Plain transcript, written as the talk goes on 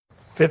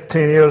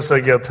15 years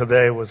ago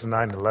today was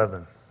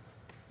 9/11.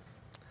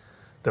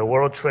 The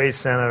World Trade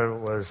Center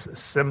was a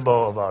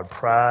symbol of our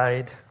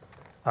pride,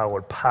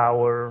 our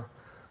power,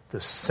 the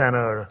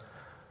center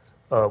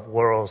of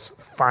world's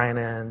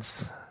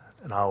finance,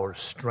 and our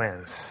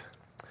strength.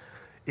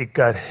 It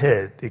got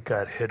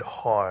hit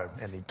hard,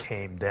 and it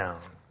came down.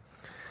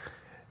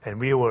 And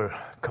we were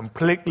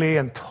completely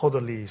and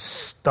totally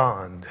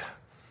stunned.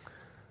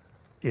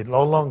 It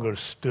no longer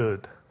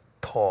stood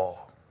tall.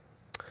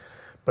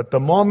 But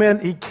the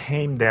moment it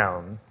came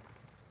down,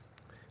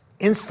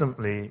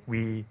 instantly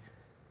we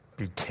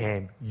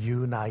became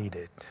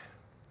united.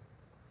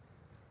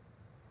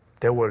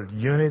 There was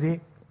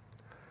unity.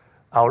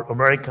 Our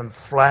American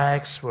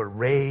flags were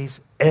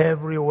raised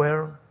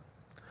everywhere.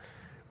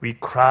 We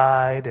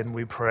cried and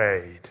we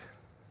prayed.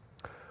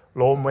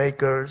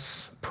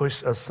 Lawmakers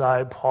pushed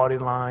aside party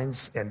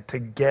lines, and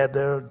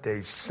together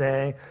they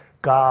sang,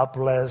 "God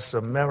bless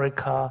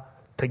America,"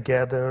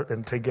 together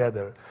and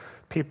together.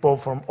 People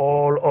from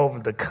all over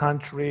the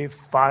country,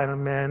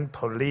 firemen,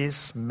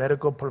 police,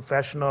 medical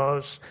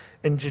professionals,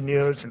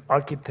 engineers, and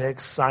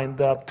architects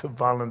signed up to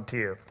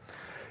volunteer.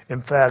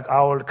 In fact,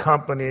 our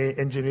company,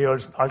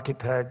 engineers and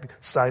architects,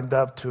 signed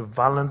up to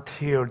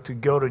volunteer to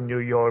go to New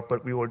York,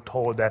 but we were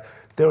told that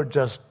there were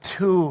just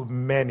too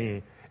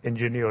many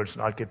engineers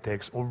and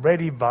architects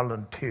already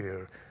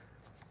volunteered,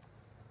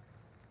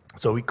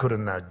 so we could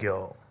not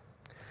go.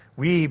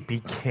 We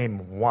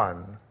became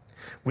one.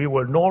 We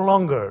were no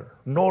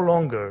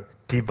longer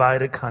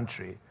divided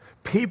country.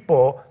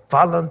 People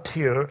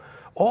volunteer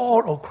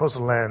all across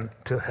the land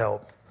to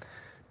help.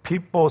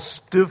 People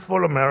stood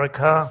for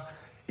America.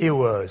 It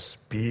was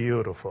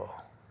beautiful.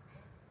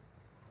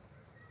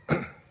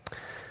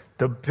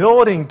 The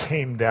building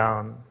came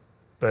down,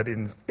 but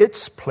in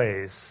its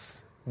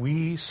place,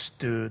 we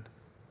stood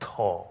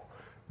tall.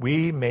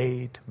 We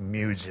made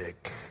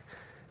music,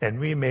 and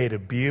we made a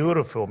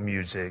beautiful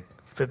music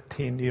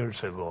 15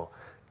 years ago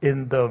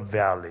in the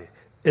valley,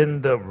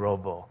 in the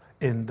rubble,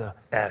 in the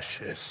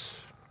ashes.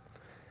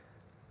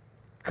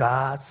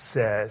 God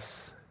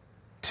says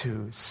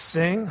to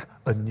sing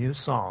a new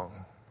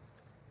song.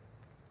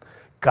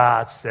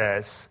 God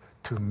says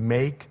to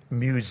make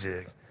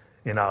music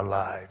in our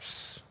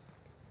lives.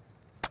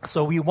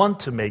 So we want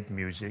to make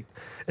music,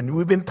 and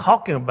we've been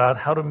talking about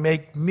how to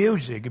make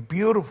music,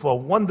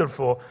 beautiful,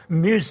 wonderful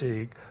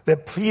music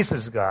that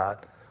pleases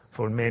God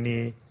for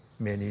many,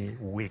 many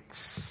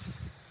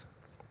weeks.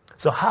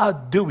 So how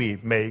do we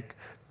make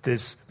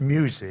this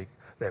music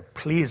that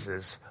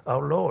pleases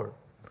our Lord?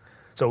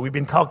 So we've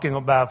been talking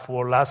about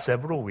for the last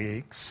several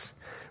weeks,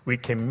 we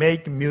can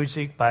make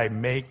music by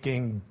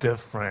making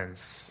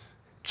difference,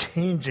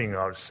 changing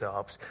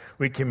ourselves.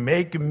 We can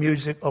make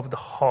music of the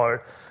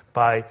heart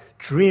by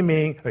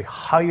dreaming a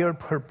higher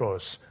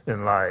purpose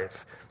in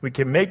life. We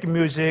can make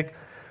music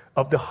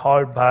of the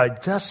heart by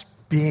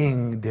just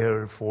being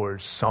there for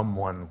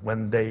someone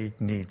when they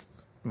need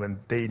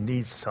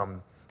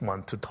someone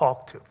to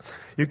talk to.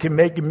 You can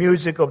make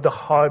music of the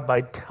heart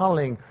by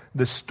telling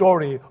the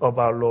story of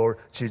our Lord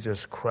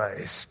Jesus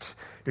Christ.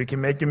 You can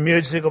make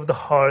music of the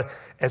heart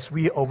as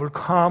we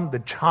overcome the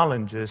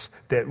challenges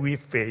that we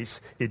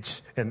face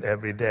each and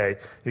every day.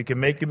 You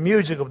can make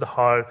music of the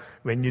heart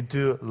when you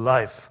do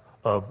life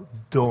of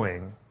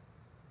doing.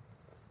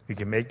 You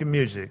can make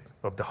music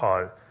of the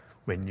heart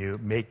when you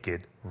make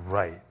it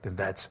right. And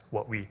that's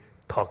what we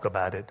talked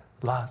about it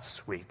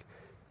last week.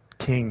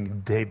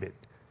 King David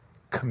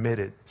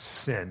committed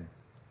sin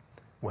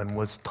when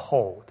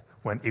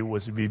it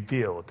was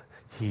revealed,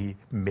 he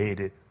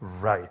made it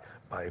right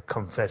by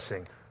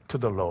confessing to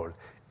the Lord.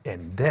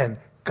 And then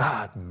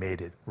God made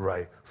it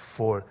right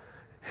for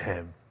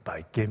him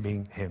by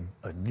giving him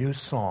a new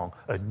song,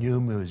 a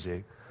new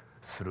music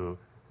through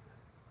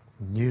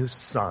new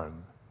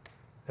son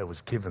that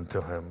was given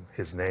to him.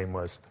 His name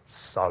was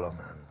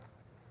Solomon.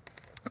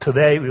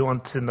 Today we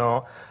want to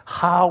know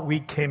how we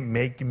can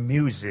make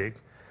music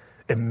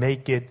and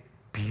make it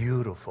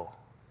beautiful.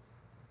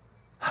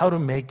 How to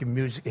make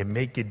music and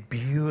make it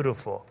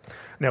beautiful.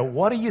 Now,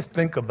 what do you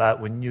think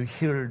about when you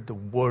hear the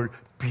word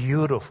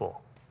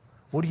beautiful?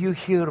 What do you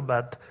hear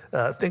about?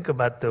 Think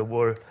about the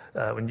word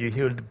when you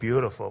hear the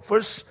beautiful.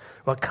 First,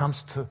 what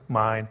comes to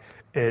mind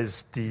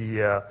is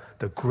the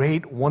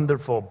great,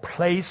 wonderful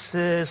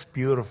places,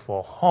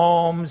 beautiful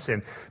homes,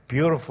 and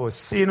beautiful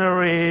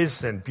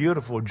sceneries, and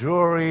beautiful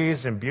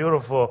jewelries, and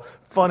beautiful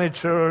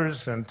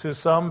furnitures, and to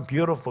some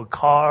beautiful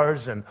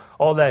cars, and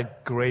all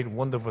that great,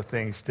 wonderful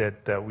things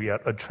that we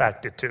are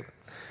attracted to.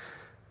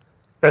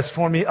 As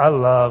for me, I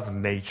love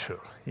nature.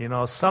 You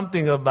know,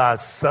 something about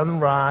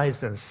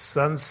sunrise and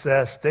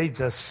sunsets, they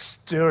just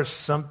stir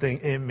something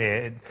in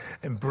me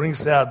and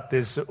brings out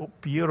this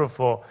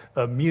beautiful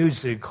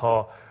music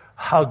called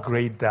How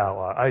Great Thou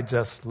Art. I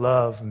just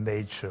love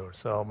nature.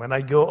 So when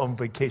I go on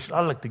vacation, I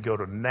like to go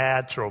to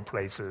natural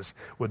places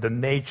with the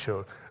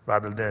nature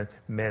rather than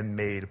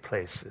man-made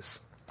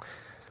places.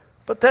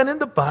 But then in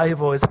the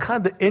Bible, it's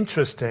kind of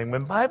interesting.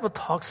 When the Bible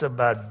talks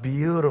about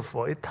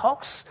beautiful, it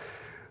talks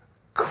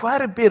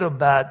quite a bit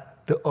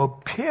about the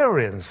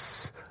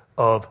appearance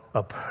of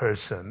a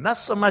person. Not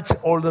so much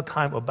all the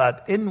time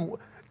about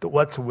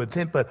what's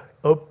within, but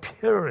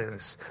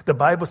appearance. The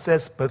Bible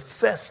says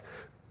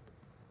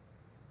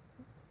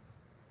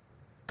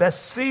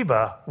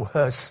Bathsheba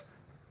was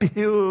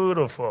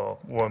beautiful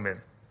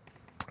woman.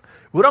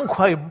 We don't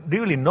quite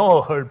really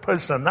know her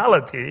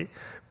personality,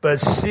 but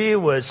she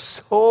was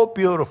so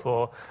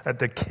beautiful that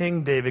the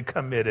King David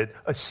committed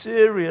a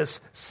serious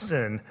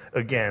sin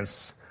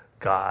against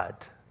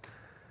God.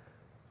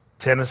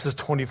 Genesis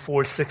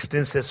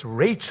 24:16 says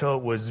Rachel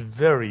was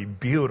very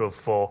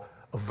beautiful,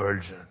 a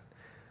virgin.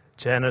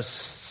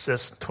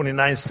 Genesis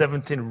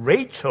 29:17,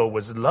 Rachel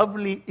was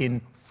lovely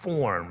in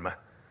form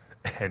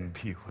and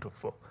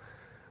beautiful.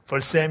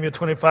 1 Samuel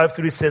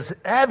 25:3 says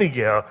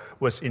Abigail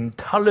was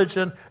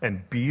intelligent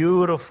and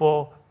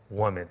beautiful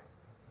woman.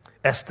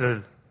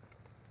 Esther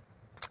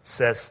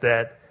says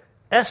that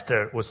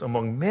Esther was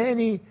among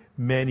many,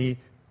 many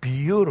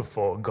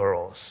beautiful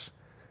girls.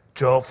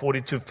 Job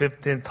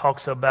 42:15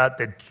 talks about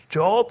that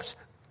Job's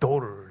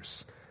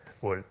daughters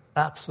were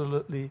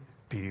absolutely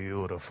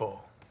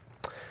beautiful.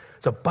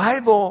 The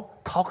Bible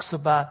talks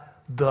about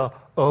the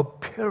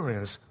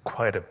appearance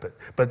quite a bit,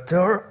 but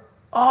there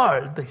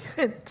are the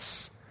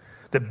hints.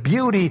 The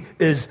beauty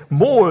is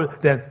more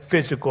than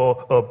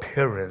physical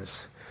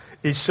appearance.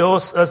 It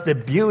shows us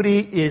that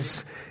beauty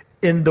is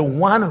in the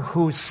one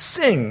who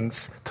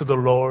sings to the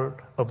Lord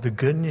of the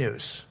good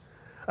news.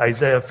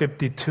 Isaiah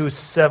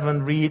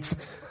 52:7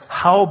 reads,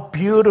 "How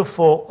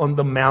beautiful on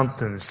the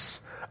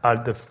mountains are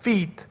the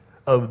feet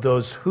of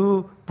those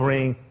who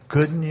bring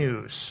good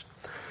news,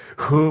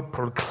 who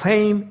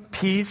proclaim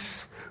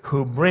peace,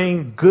 who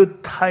bring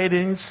good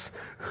tidings,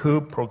 who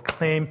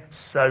proclaim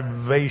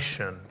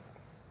salvation."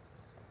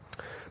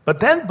 But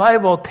then the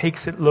Bible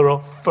takes it a little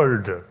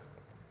further.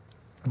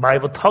 The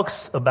Bible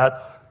talks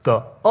about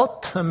the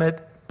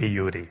ultimate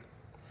beauty.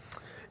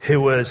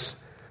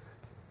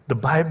 The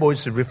Bible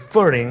is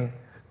referring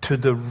to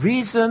the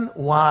reason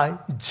why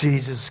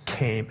Jesus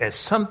came as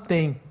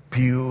something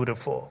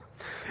beautiful.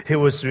 He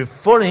was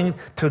referring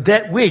to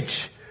that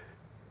which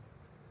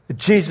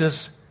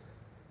Jesus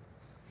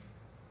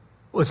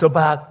was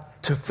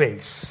about to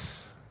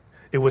face.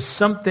 It was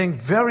something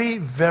very,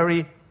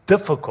 very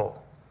difficult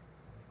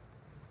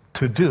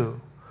to do,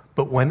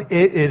 but when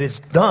it is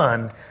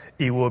done,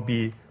 it will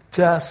be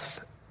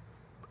just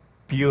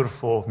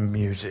beautiful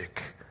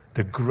music,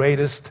 the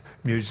greatest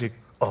music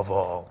of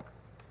all.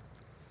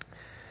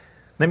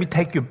 Let me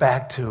take you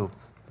back to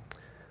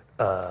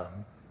a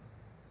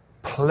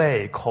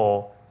play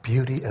called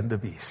Beauty and the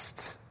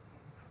Beast.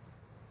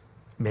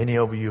 Many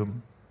of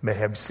you may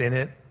have seen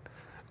it.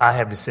 I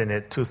have seen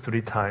it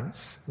 2-3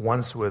 times,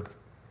 once with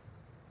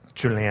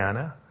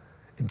Juliana,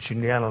 and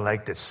Juliana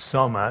liked it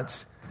so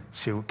much.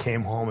 She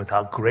came home with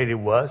how great it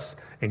was.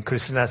 And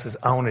Christina says,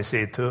 "I want to see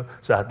it too,"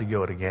 so I had to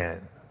go it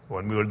again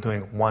when we were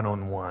doing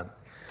one-on-one.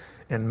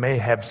 And may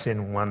have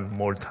seen one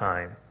more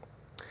time.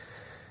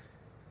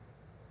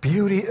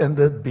 Beauty and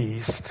the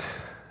Beast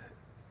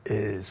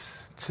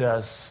is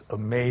just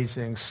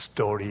amazing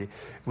story,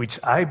 which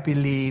I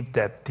believe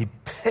that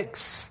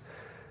depicts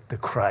the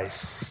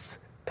Christ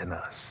in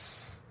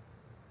us.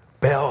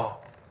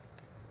 Belle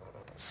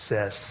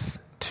says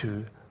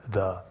to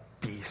the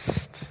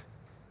beast,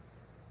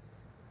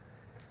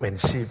 when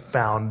she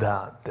found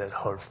out that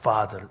her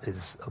father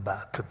is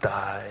about to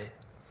die,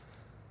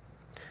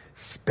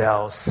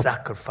 Belle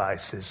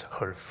sacrifices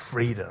her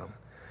freedom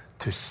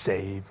to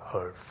save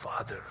her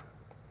father.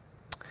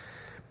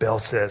 Belle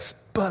says,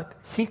 "But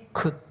he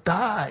could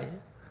die.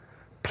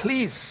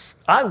 Please,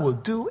 I will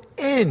do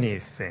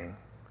anything.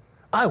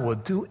 I will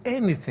do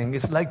anything."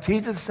 It's like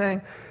Jesus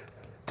saying,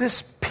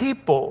 this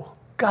people,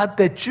 God,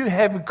 that you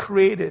have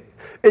created,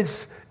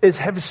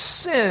 have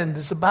sinned,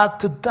 is about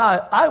to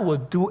die. I will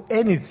do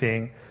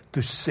anything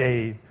to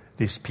save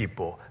these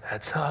people.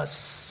 That's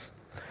us.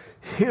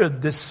 Here,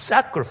 this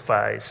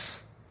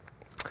sacrifice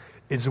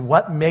is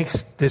what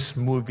makes this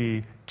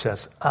movie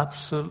just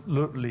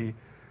absolutely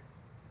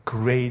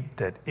great,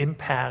 that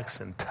impacts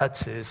and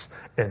touches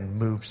and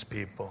moves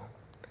people.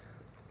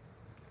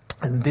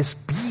 And this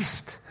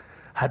beast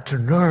had to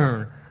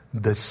learn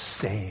the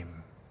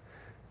same.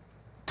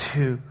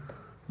 To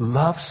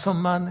love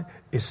someone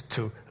is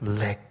to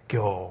let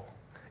go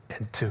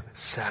and to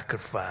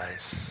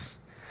sacrifice.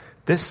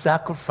 This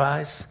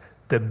sacrifice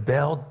that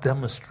Belle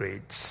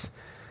demonstrates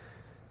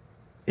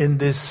in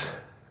this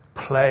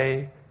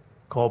play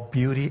called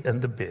Beauty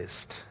and the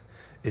Beast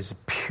is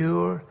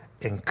pure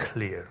and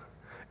clear.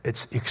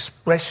 It's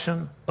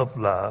expression of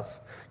love,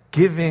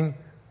 giving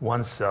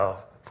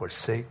oneself for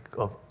sake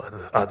of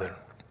other.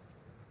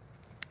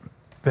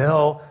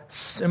 Belle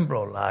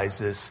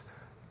symbolizes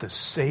the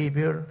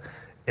Savior.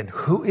 And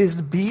who is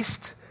the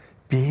beast?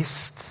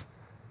 Beast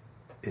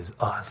is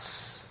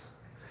us.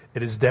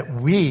 It is that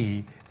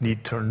we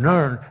need to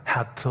learn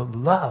how to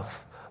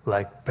love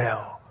like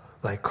Belle,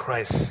 like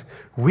Christ.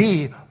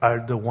 We are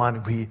the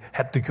one, we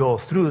have to go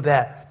through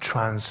that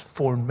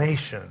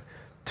transformation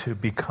to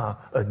become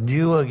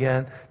anew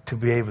again, to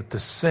be able to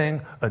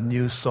sing a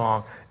new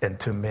song and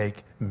to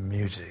make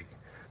music.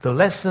 The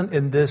lesson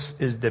in this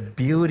is that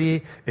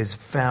beauty is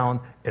found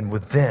in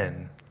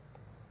within.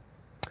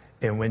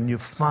 And when you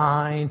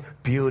find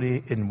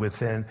beauty in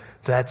within,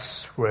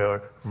 that's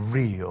where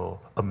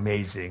real,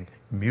 amazing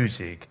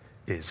music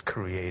is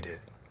created.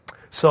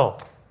 So,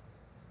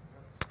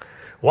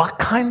 what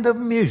kind of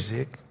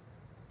music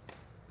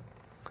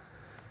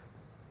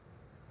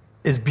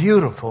is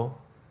beautiful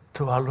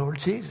to our Lord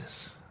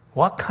Jesus?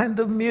 What kind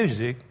of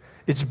music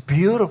is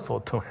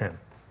beautiful to Him?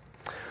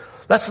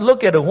 Let's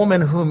look at a woman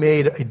who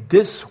made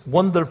this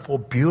wonderful,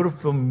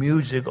 beautiful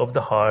music of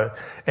the heart,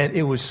 and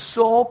it was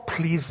so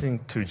pleasing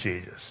to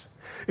Jesus.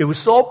 It was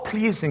so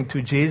pleasing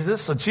to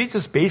Jesus, so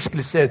Jesus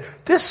basically said,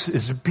 this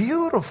is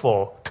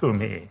beautiful to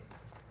me.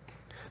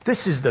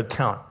 This is the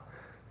account.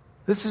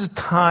 This is a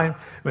time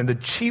when the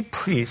chief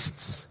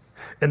priests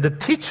and the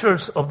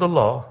teachers of the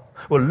law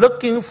were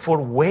looking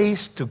for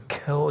ways to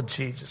kill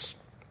Jesus.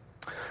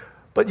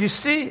 But you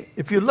see,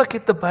 if you look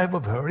at the Bible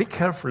very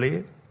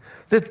carefully,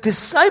 the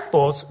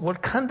disciples were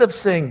kind of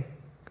saying,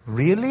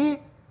 really?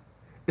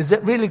 Is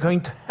that really going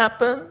to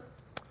happen?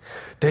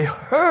 They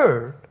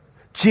heard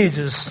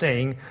Jesus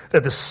saying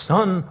that the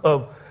Son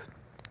of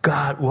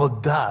God will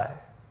die.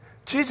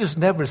 Jesus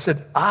never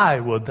said, I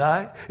will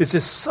die. It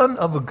says, Son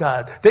of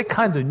God. They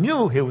kind of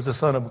knew He was the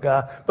Son of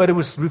God, but it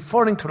was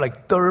referring to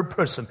like third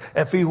person,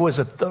 if He was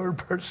a third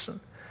person.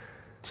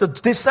 So the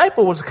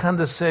disciple was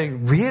kind of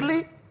saying,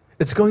 really?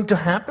 It's going to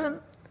happen?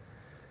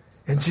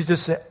 And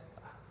Jesus said,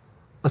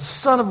 a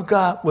Son of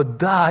God will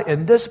die,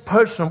 and this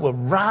person will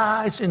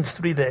rise in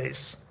 3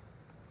 days.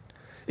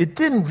 It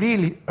didn't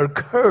really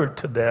occur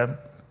to them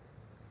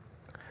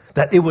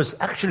that it was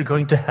actually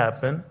going to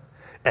happen,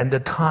 and the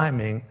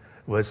timing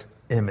was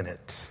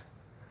imminent.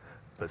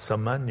 But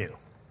someone knew.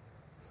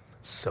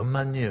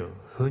 Someone knew.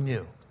 Who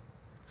knew?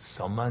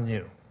 Someone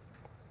knew.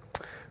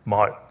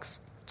 Mark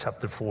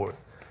chapter 4,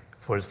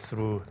 verse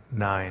through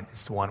 9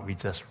 is the one we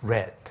just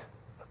read,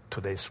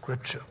 today's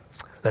scripture.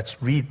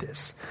 Let's read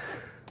this.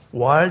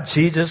 While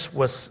Jesus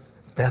was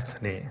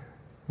Bethany,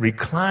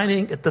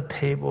 reclining at the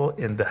table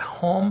in the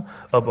home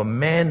of a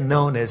man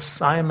known as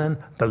Simon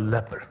the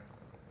leper,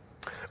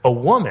 a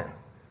woman,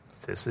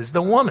 this is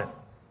the woman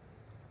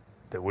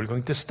that we're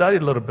going to study a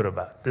little bit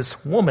about.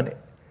 This woman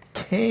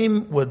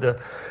came with an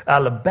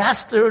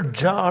alabaster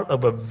jar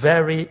of a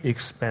very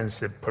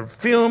expensive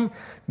perfume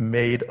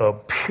made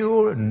of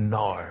pure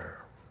nard.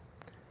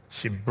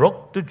 She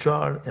broke the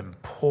jar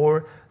and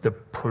poured the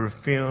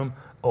perfume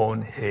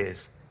on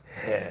his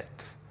head.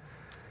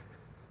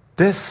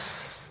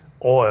 This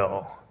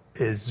oil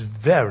is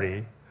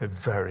very,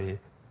 very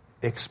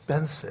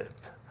expensive.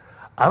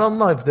 I don't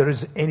know if there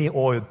is any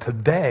oil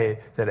today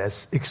that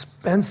is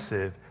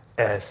expensive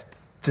as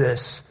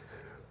this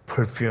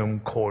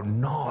perfume called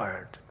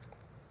nard.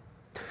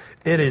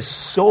 It is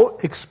so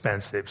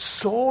expensive,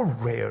 so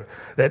rare,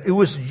 that it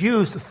was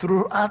used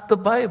throughout the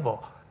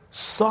Bible.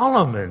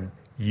 Solomon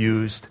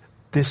used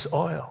this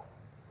oil.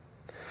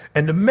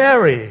 And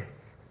Mary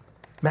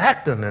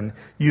Magdalene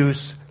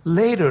used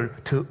later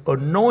to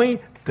anoint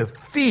the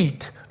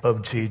feet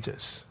of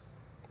Jesus.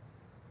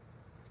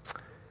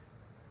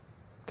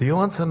 Do you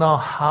want to know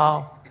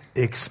how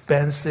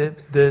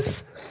expensive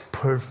this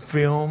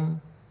perfume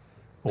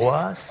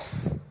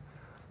was?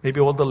 Maybe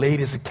all the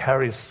ladies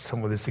carry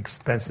some of this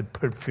expensive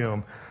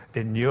perfume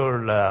in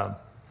your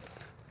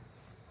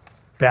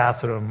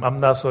bathroom. I'm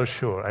not so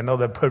sure. I know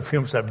that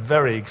perfumes are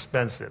very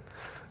expensive.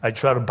 I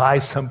try to buy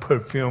some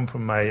perfume for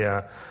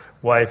my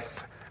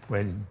wife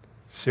when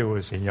she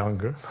was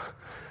younger.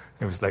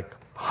 It was like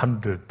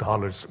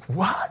 $100.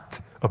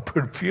 What? A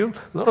perfume?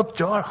 Little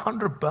jar,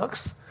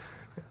 $100?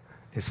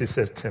 And she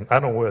says, Tim, I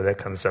don't wear that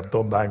kind of stuff.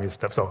 Don't buy me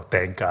stuff. So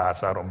thank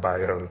God I don't buy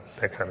her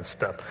that kind of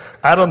stuff.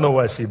 I don't know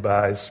what she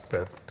buys,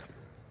 but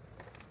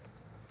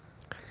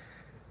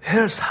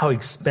here's how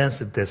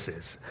expensive this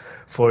is.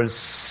 For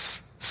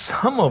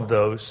some of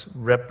those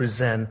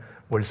represent,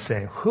 we're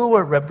saying, who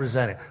were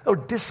representing? Oh,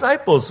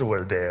 disciples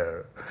were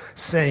there,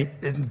 saying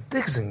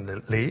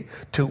indignantly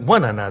to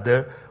one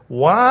another,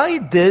 why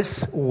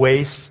this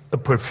waste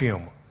of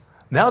perfume?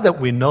 Now that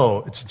we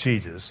know it's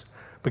Jesus,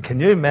 but can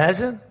you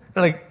imagine?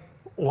 Like,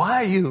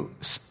 why are you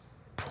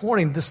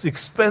pouring this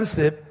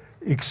expensive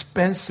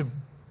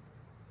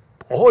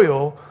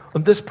oil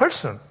on this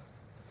person?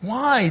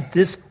 Why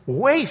this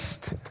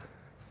waste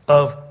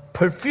of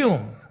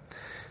perfume?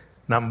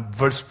 Now,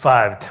 verse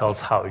 5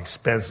 tells how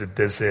expensive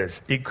this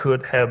is. It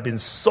could have been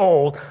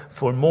sold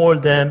for more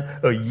than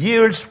a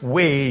year's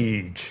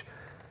wage.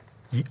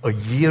 A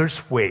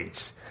year's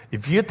wage.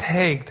 If you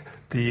take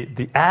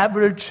the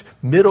average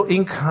middle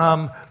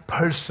income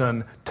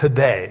person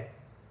today,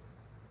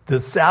 the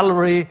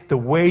salary, the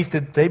wage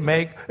that they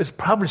make is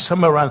probably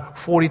somewhere around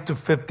 $40,000 to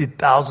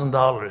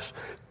 $50,000.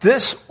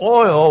 This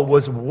oil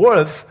was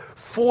worth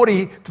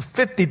 $40,000 to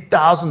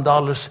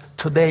 $50,000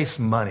 today's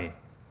money.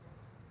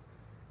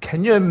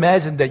 Can you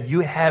imagine that you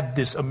have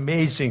this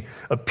amazing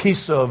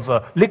piece of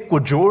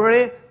liquid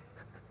jewelry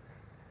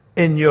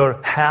in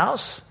your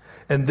house,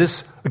 and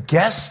this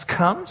guest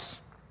comes?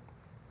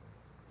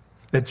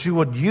 That you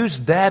would use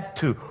that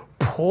to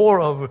pour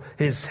over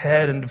his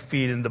head and the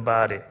feet and the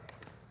body.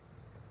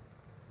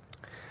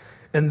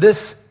 And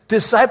this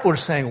disciple is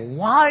saying,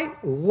 why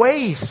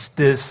waste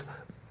this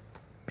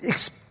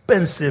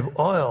expensive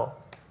oil?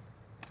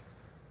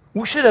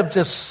 We should have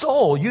just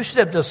sold. You should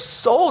have just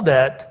sold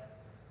that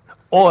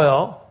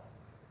oil,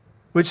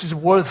 which is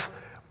worth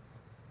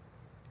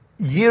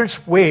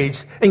year's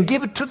wage, and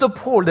give it to the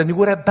poor. Then you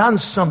would have done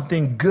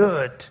something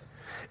good.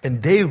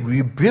 And they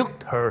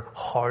rebuked her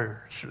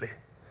harshly.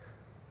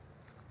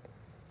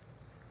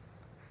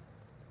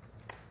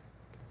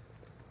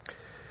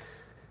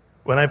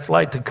 When I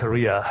fly to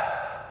Korea,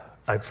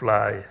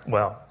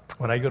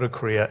 when I go to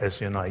Korea,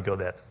 as you know, I go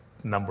there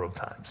a number of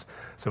times.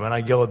 So when I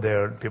go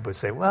there, people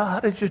say, well,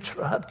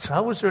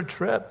 how was your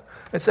trip?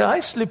 I say, I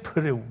sleep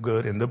pretty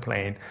good in the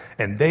plane.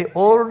 And they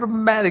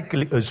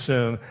automatically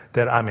assume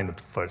that I'm in the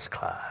first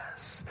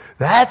class.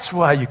 That's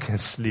why you can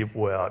sleep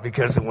well,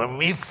 because when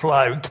we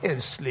fly, we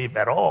can't sleep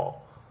at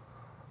all.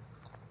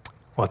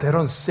 Well, they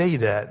don't say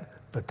that,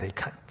 but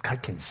I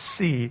can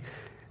see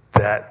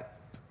that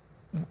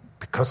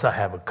because I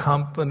have a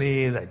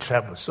company, I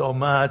travel so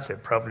much, they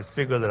probably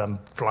figure that I'm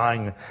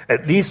flying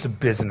at least a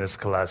business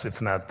class,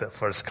 if not the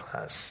first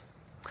class.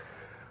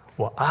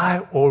 Well, I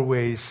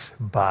always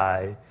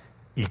buy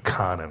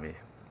economy.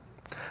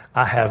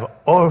 I have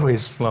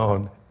always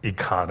flown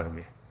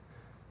economy.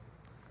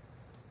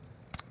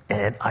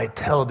 And I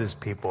tell these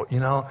people,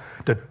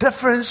 the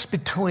difference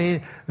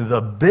between the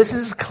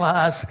business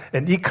class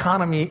and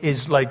economy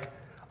is like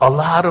a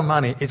lot of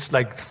money. It's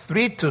like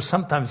 3 to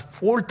sometimes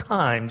 4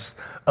 times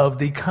of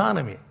the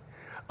economy.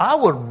 I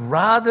would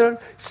rather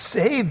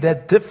save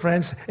that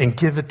difference and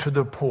give it to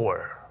the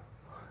poor.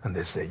 And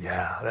they say,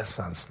 yeah, that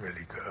sounds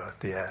really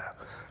good, yeah.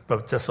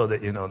 But just so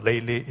that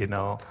lately,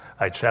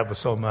 I travel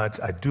so much,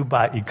 I do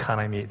buy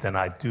economy, then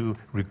I do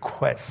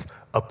request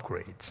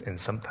upgrades. And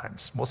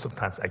most of the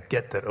times, I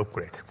get that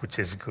upgrade, which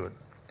is good.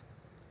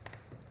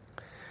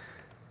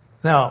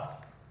 Now,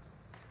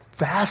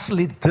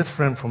 vastly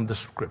different from the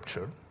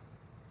scripture.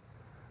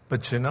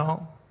 But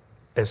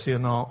as you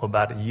know,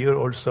 about a year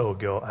or so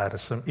ago, I had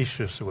some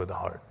issues with the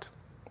heart.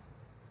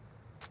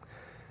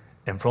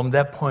 And from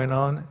that point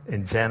on,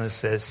 in Janice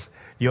says,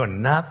 you're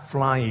not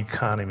flying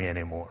economy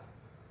anymore.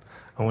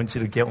 I want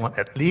you to get one,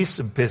 at least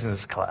a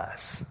business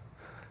class,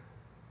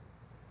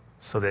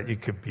 so that you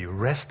could be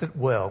rested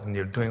well when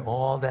you're doing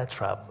all that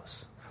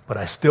travels. But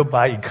I still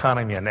buy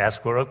economy and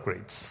ask for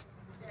upgrades.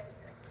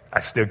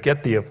 I still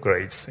get the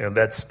upgrades.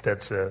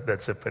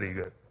 That's pretty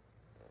good.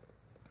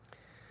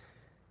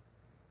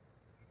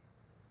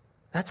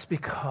 That's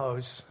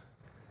because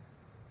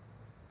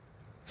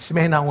she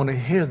may not want to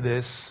hear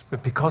this,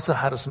 but because I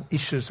had some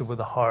issues with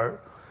the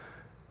heart,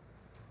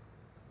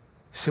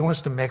 she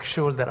wants to make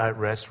sure that I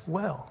rest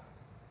well.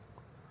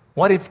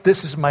 What if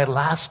this is my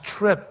last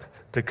trip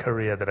to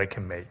Korea that I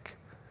can make?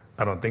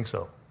 I don't think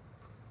so.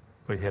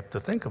 But you have to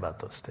think about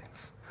those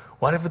things.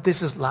 What if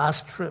this is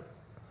last trip?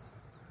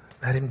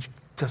 Let him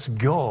just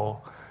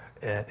go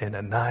in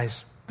a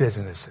nice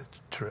business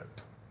trip.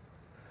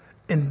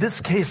 In this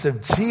case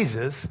of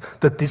Jesus,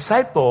 the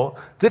disciple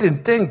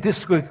didn't think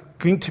this was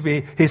going to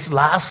be his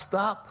last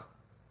stop.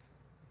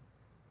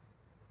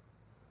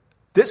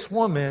 This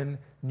woman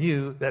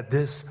knew that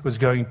this was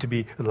going to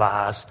be the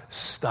last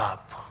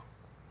stop.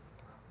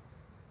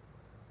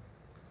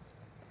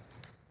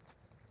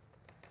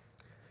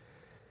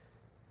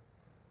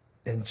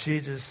 And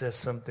Jesus says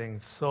something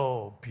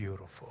so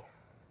beautiful.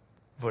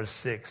 Verse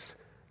 6,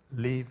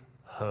 leave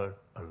her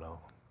alone.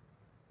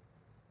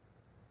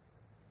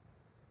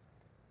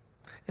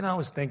 I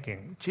was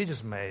thinking,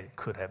 Jesus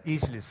could have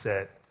easily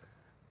said,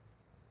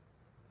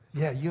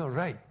 yeah, you're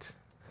right.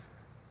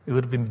 It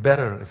would have been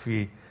better if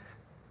we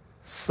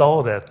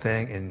sold that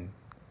thing and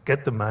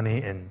get the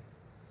money and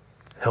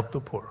help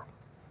the poor.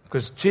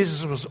 Because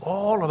Jesus was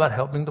all about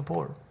helping the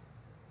poor.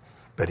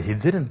 But he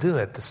didn't do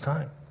it this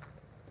time.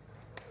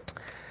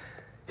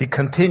 He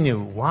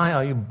continued, why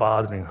are you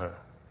bothering her?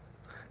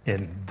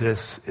 And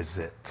this is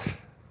it.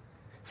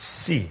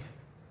 She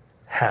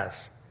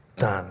has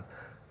done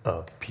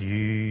a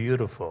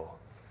beautiful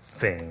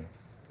thing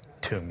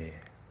to me.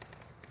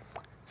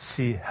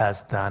 She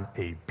has done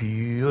a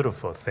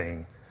beautiful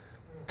thing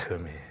to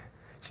me.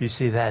 You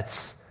see,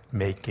 that's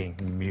making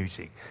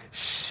music.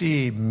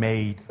 She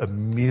made a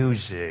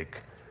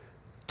music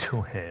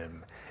to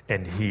him,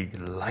 and he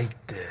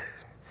liked it.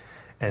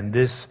 And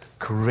this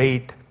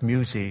great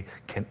music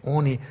can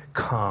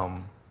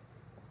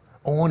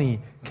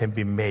can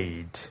be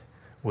made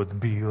with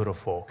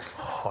beautiful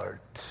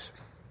heart.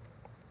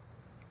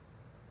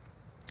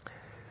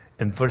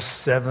 In verse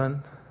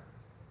 7,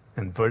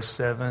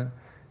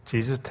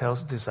 Jesus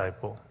tells the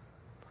disciple,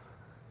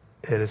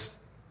 it is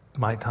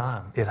my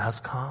time. It has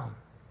come.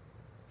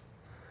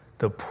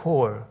 The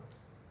poor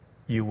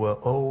you will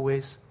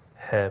always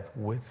have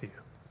with you.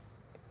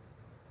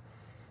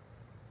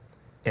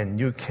 And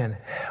you can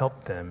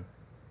help them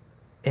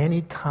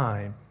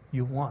anytime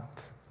you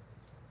want.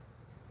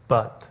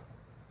 But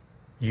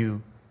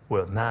you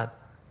will not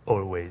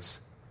always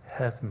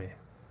have me.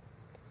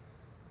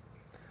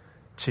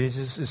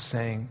 Jesus is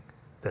saying,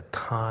 the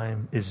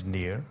time is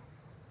near.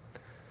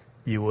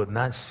 You will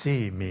not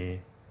see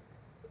me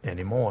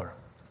anymore.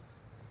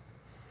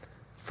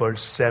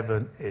 Verse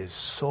 7 is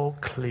so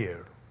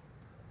clear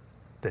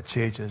that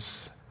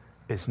Jesus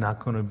is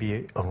not going to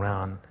be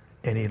around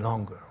any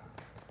longer.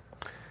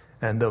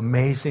 And the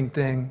amazing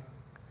thing,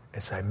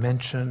 as I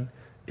mentioned,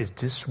 is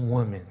this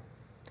woman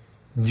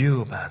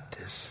knew about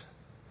this.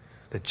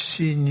 That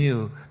she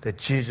knew that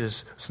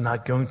Jesus was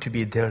not going to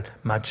be there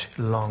much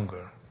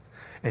longer.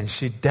 And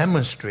she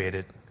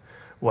demonstrated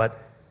what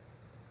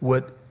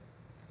would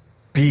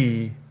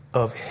be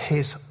of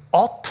his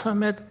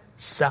ultimate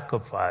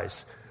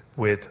sacrifice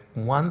with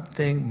one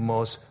thing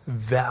most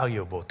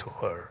valuable to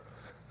her,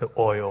 the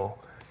oil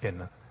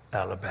in an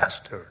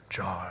alabaster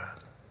jar.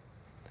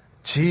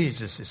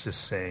 Jesus is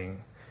just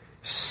saying,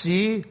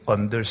 she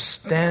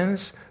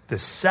understands the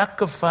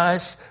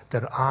sacrifice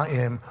that I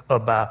am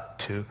about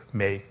to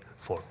make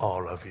for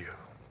all of you.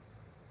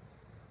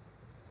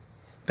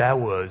 That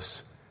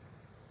was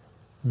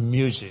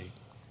music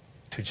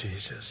to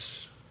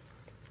Jesus.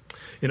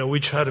 You know, we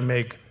try to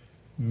make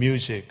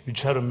music, we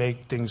try to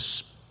make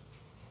things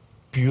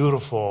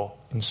beautiful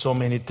in so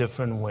many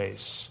different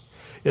ways.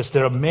 Yes,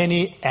 there are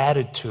many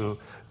attitudes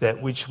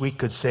that which we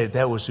could say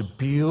that was a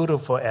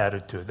beautiful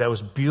attitude, that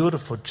was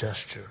beautiful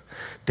gesture.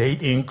 They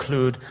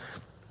include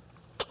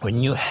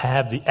when you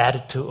have the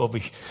attitude of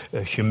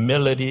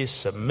humility,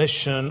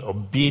 submission,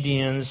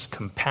 obedience,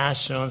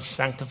 compassion,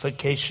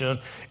 sanctification,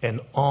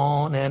 and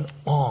on and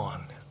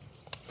on.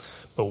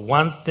 But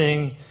one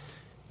thing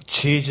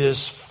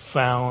Jesus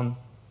found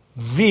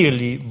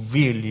really,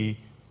 really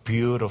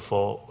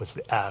beautiful was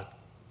the act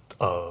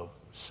of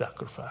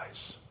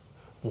sacrifice.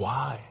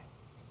 Why?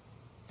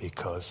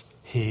 Because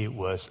he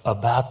was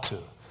about to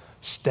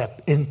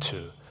step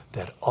into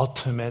that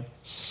ultimate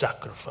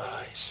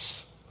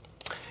sacrifice.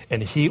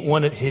 And he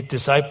wanted his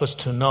disciples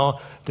to know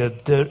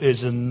that there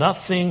is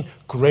nothing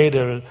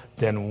greater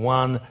than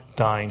one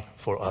dying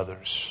for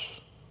others.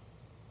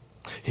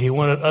 He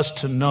wanted us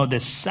to know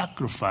that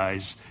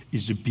sacrifice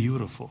is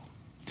beautiful.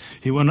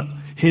 He wanted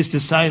his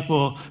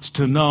disciples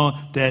to know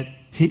that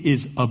he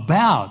is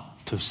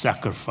about to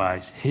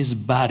sacrifice his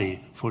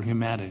body for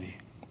humanity.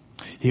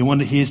 He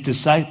wanted his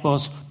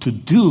disciples to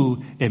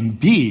do and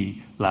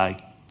be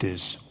like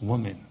this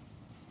woman.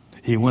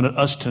 He wanted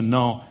us to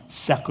know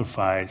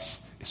sacrifice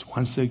is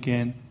once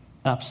again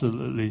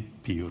absolutely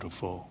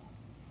beautiful.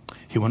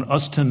 He wanted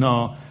us to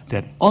know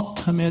that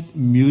ultimate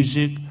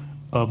music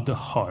of the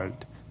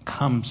heart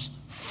comes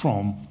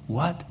from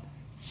what?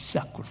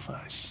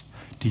 Sacrifice.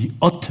 The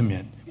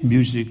ultimate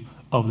music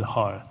of the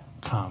heart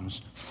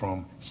comes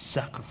from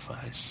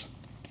sacrifice.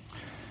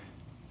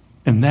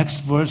 In next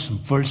verse,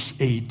 verse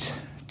 8,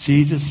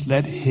 Jesus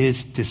let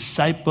his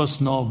disciples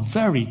know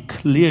very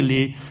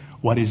clearly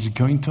what is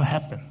going to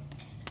happen.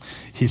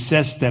 He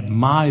says that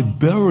my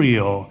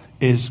burial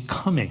is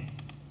coming.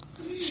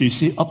 So you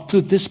see, up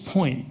to this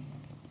point,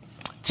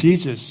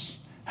 Jesus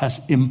has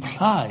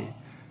implied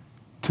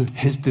to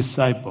his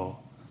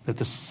disciple that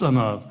the Son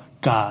of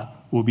God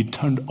will be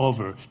turned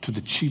over to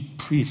the chief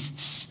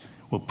priests,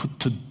 will put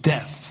to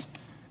death,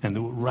 and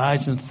will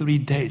rise in 3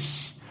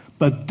 days.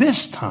 But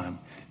this time,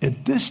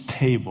 at this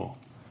table,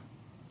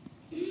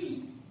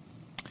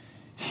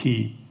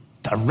 he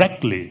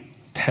directly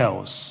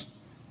tells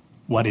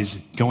what is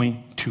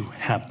going to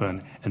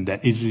happen, and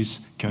that it is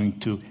going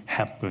to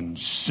happen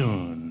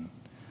soon.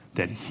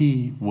 That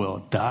he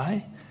will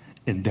die,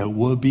 and there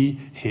will be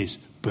his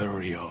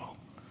burial.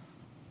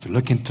 If you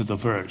look into the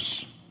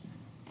verse,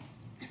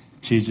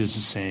 Jesus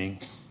is saying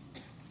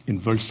in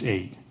verse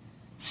 8,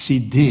 she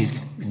did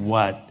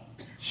what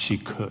she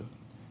could.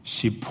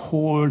 She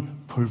poured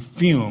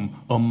perfume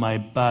on my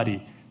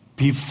body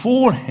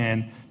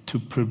beforehand to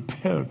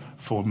prepare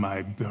for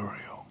my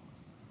burial.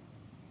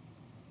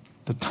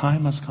 The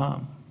time has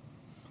come,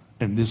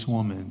 and this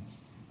woman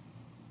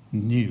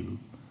knew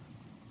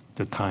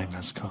the time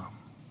has come.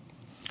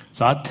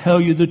 So I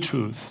tell you the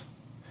truth.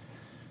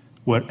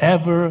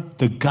 Wherever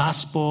the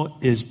gospel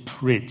is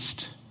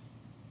preached,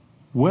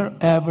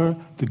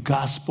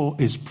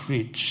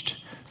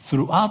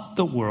 throughout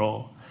the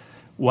world,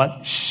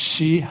 what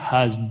she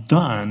has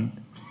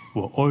done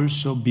will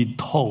also be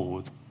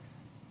told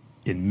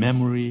in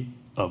memory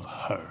of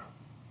her.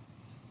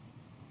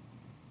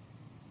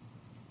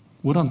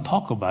 We don't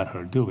talk about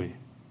her, do we?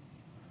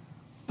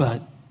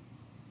 But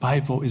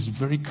Bible is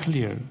very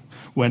clear.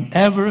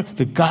 Whenever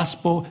the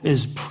gospel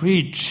is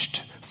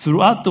preached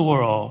throughout the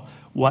world,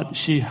 what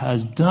she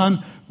has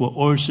done will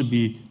also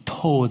be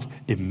told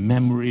in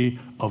memory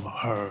of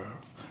her.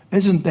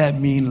 Doesn't that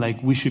mean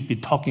like we should be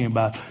talking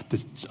about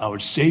our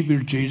Savior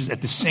Jesus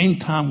at the same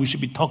time we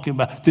should be talking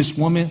about this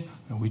woman?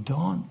 And we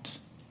don't.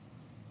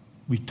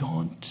 We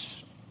don't.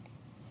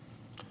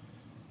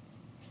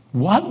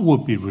 What will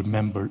be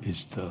remembered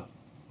is the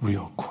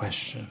real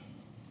question.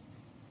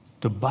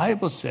 The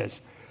Bible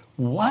says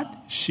what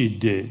she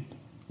did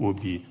will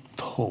be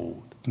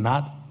told,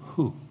 not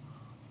who.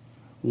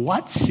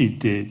 What she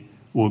did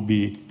will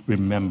be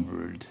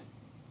remembered,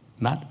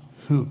 not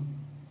who.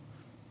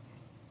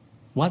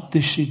 what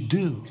did she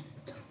do?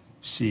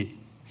 She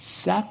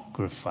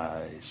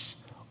sacrificed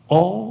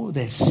all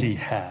that she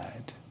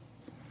had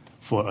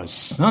for a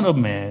Son of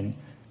Man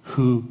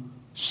who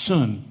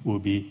soon will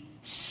be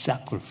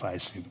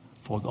sacrificing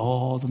for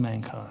all the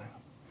mankind.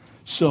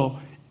 So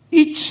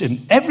each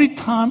and every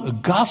time a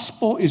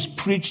gospel is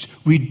preached,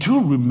 we do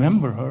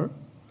remember her.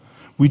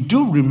 We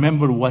do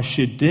remember what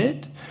she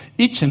did.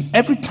 Each and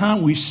every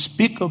time we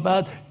speak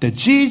about that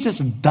Jesus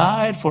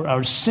died for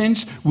our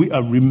sins, we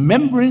are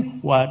remembering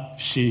what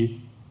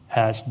she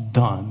has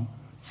done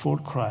for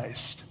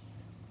Christ.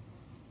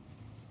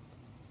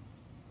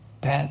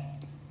 That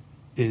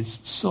is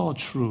so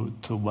true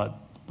to what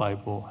the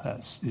Bible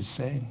is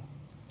saying,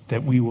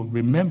 that we will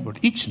remember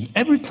each and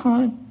every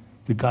time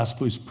the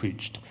gospel is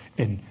preached.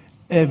 And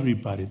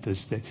everybody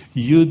does that.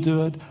 You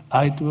do it,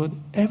 I do it,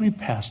 every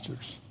pastor,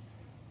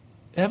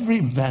 every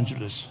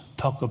evangelist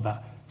talk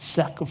about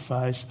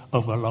sacrifice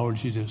of our Lord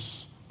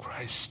Jesus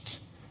Christ.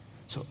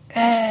 So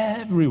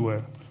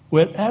everywhere,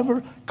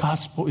 wherever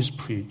gospel is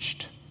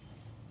preached,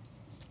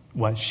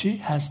 what she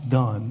has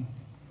done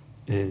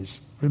is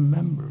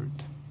remembered.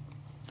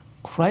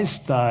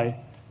 Christ died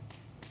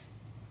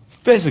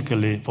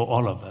physically for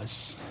all of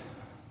us.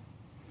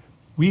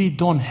 We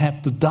don't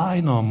have to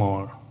die no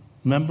more.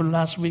 Remember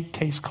last week,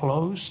 case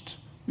closed?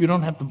 We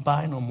don't have to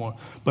die no more.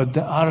 But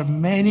there are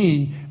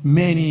many,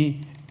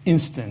 many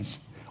instances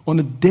on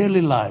the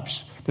daily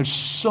lives. There's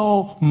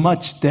so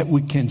much that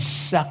we can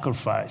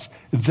sacrifice.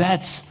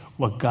 That's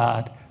what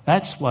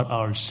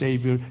our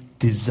Savior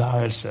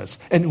desires us.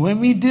 And when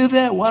we do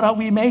that, what are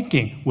we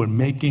making? We're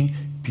making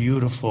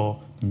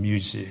beautiful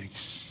music.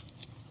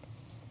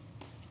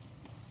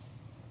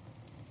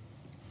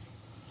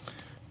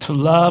 To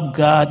love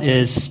God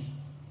is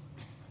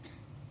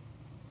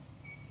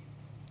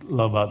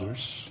love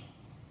others.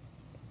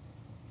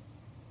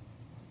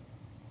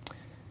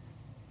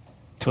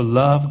 To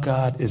love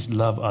God is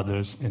love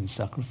others in a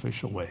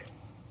sacrificial way.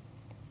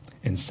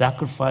 And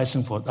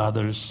sacrificing for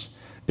others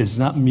is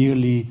not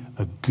merely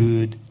a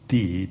good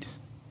deed.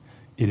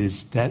 It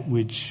is that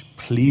which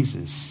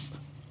pleases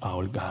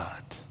our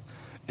God.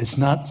 It's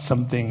not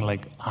something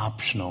like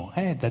optional.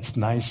 Hey, that's a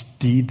nice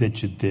deed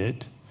that you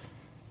did.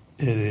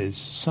 It is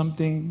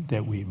something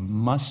that we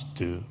must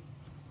do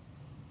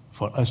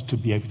for us to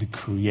be able to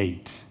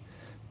create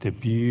the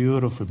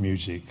beautiful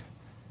music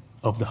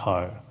of the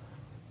heart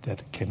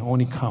that can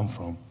only come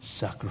from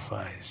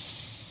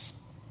sacrifice.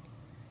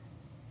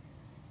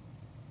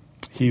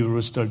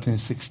 Hebrews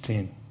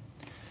 13:16.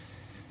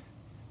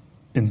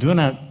 And do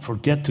not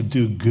forget to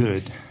do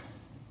good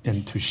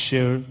and to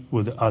share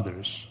with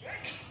others.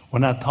 We're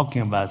not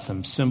talking about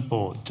some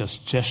simple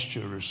just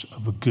gestures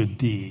of good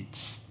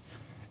deeds.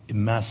 It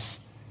must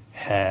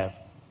have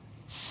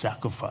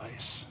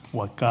sacrifice.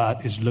 What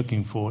God is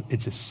looking for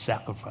is a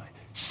sacrifice.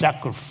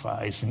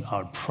 Sacrificing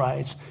our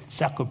pride,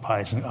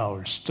 sacrificing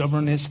our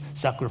stubbornness,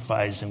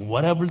 sacrificing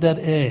whatever that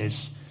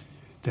is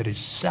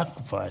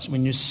sacrifice.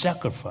 When you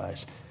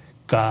sacrifice,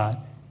 God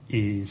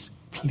is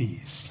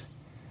pleased.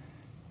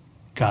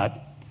 God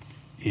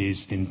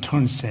is in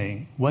turn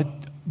saying, what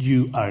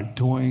you are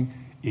doing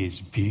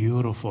is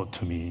beautiful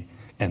to me.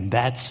 And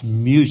that's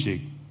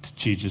music to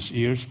Jesus'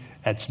 ears.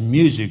 That's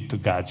music to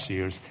God's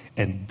ears.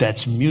 And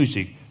that's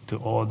music to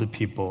all the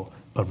people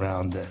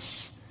around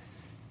us.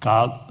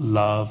 God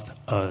loved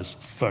us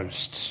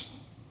first.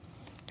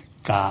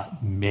 God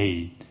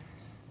made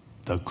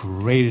the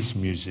greatest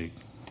music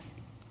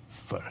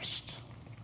first.